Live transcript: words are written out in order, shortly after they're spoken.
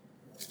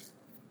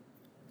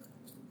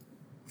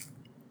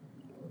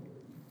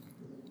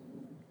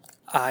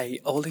I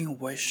only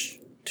wish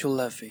to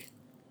love you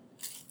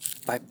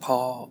by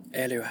Paul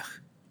Eluard.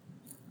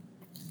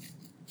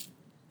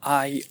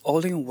 I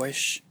only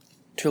wish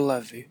to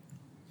love you.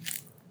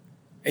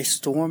 A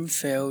storm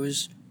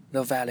fills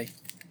the valley,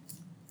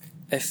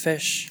 a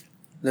fish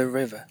the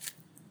river.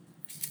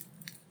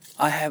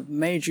 I have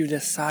made you the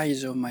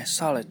size of my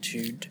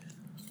solitude,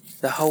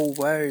 the whole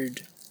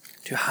world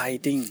to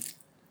hide in,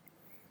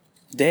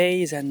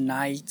 days and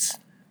nights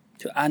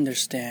to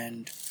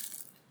understand,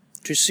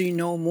 to see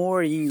no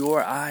more in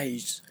your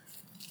eyes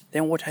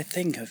than what I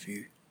think of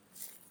you,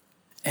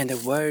 and the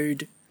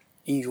world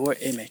in your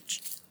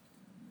image,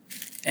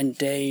 and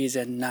days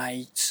and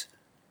nights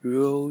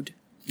ruled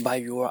by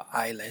your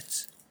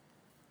eyelids.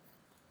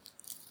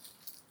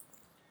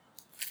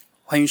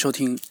 欢迎收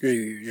听日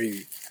语日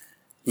语。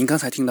您刚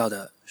才听到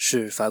的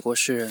是法国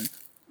诗人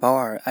保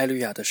尔·埃吕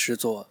亚的诗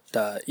作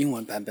的英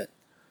文版本。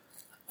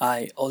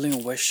I only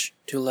wish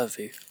to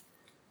love you。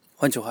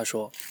换句话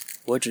说，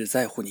我只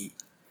在乎你。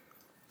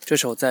这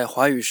首在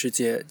华语世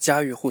界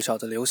家喻户晓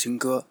的流行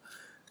歌，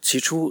起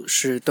初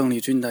是邓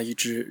丽君的一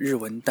支日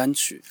文单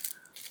曲。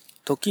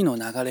時の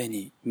流れ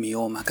に身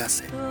を任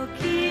せ。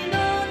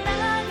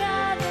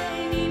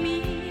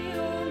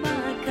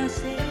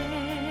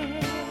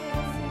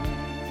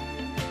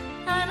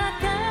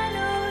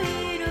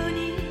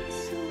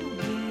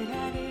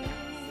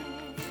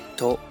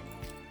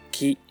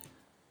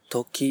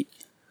時、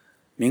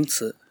名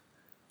詞，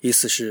意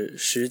思是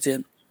時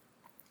間。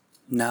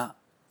流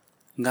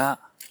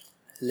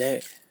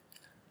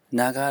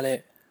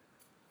れ，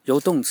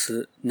由動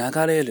詞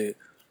流れる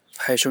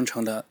派生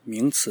成的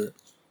名詞，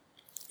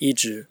意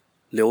指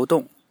流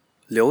動、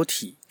流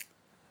體。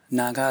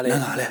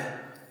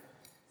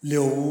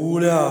流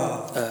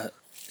量。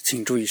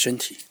請注意身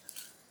體。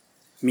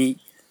み，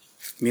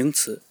名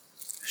詞，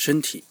身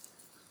體。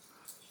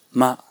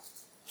任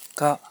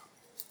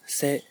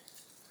せ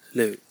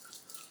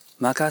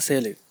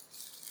る，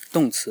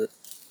動詞，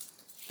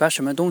把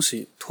什麼東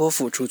西托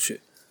付出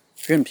去，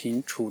任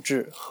憑處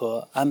置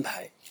和安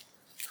排。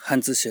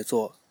漢字寫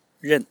作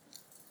任，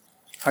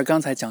而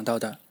剛才講到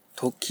的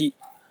toki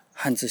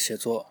漢字寫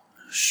作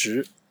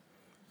時，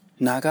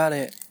流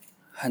れ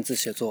漢字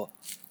寫作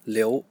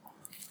流，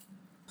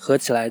合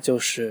起來就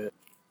是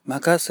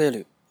任せ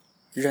る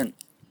任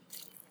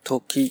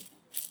toki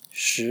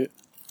時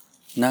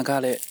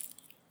流れ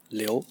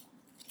流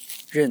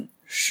任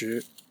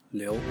時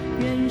流。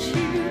任时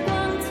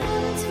光匆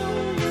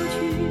匆流去，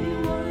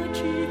我只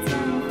在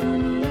乎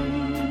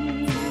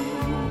你，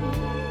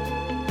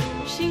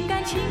心甘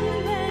情愿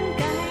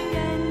感染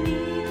你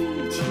的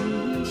气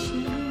息。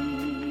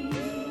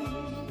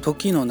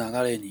時の流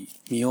れに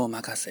身を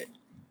任せ。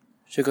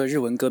这个日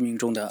文歌名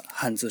中的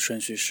汉字顺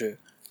序是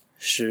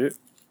时、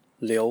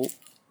流、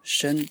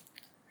身、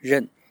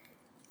任。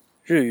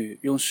日语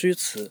用虚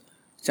词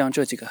将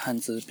这几个汉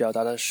字表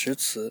达的实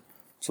词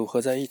组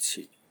合在一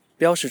起，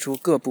标示出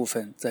各部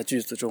分在句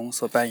子中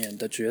所扮演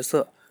的角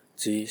色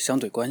及相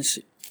对关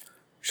系。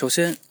首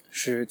先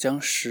是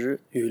将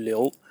时与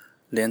流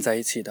连在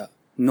一起的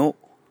no，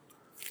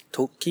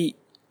 時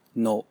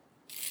の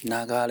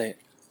流れ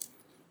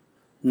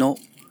no，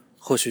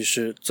 或許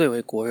是最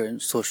為國人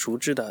所熟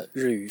知的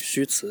日語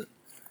虛詞，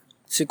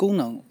其功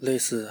能類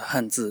似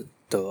漢字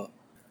的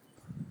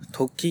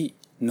時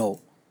の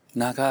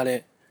流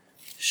れ，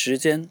時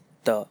間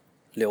的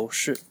流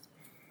逝。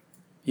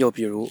又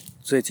比如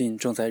最近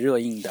正在热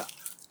映的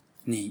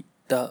你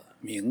的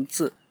名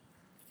字，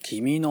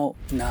君の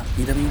名，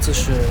你的名字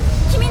是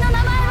君の名前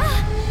は？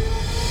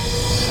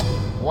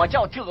我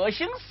叫者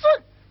行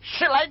孙，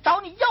是来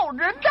找你要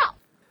人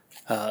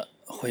的。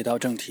回到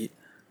正题，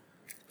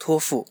托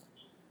付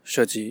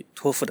涉及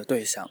托付的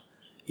对象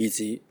以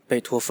及被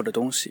托付的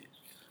东西。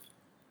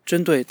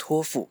针对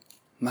托付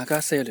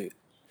任せる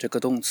这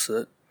个動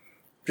詞，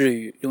日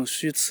語用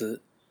虚詞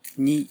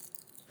に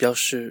表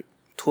示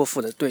托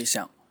付的对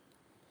象，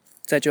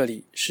在这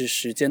里是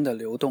时间的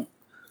流动。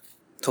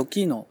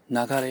時の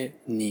流れ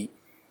に，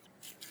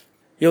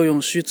又用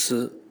虚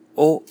詞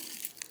を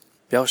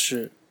表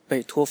示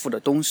被托付的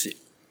东西，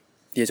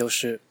也就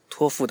是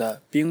托付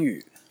的宾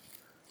语，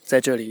在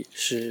这里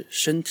是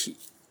身体。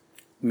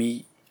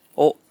身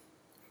を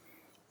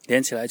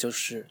连起来就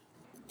是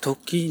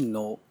時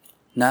の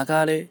流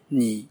れ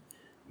に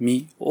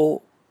身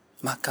を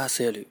任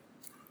せる，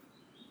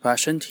把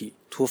身体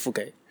托付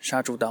给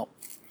杀猪刀。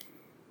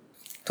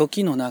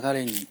時の流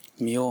れに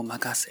身を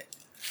任せ。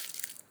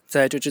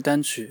在这支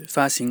单曲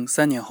发行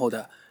3年后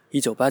的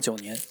1989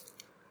年，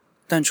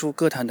淡出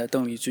歌坛的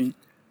邓丽君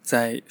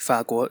在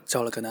法国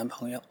交了个男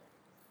朋友。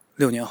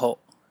6年后，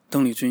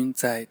邓丽君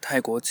在泰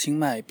国清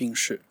迈病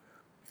逝。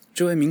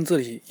这位名字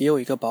里也有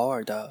一个保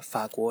尔的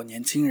法国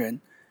年轻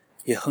人，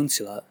也哼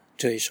起了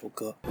这一首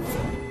歌。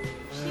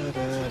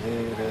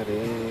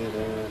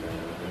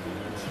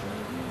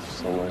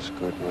So much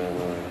good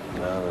memory,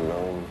 now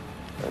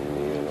alone.And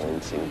me alone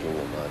thinking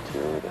about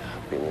you, the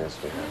happiness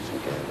we have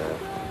together.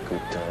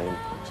 Good time.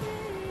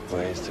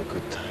 Where is the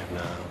good time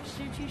now?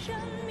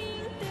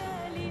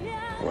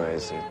 Where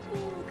is it?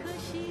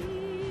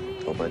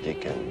 Nobody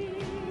can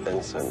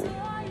answer me.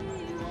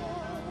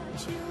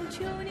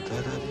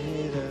 Da da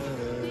dee da.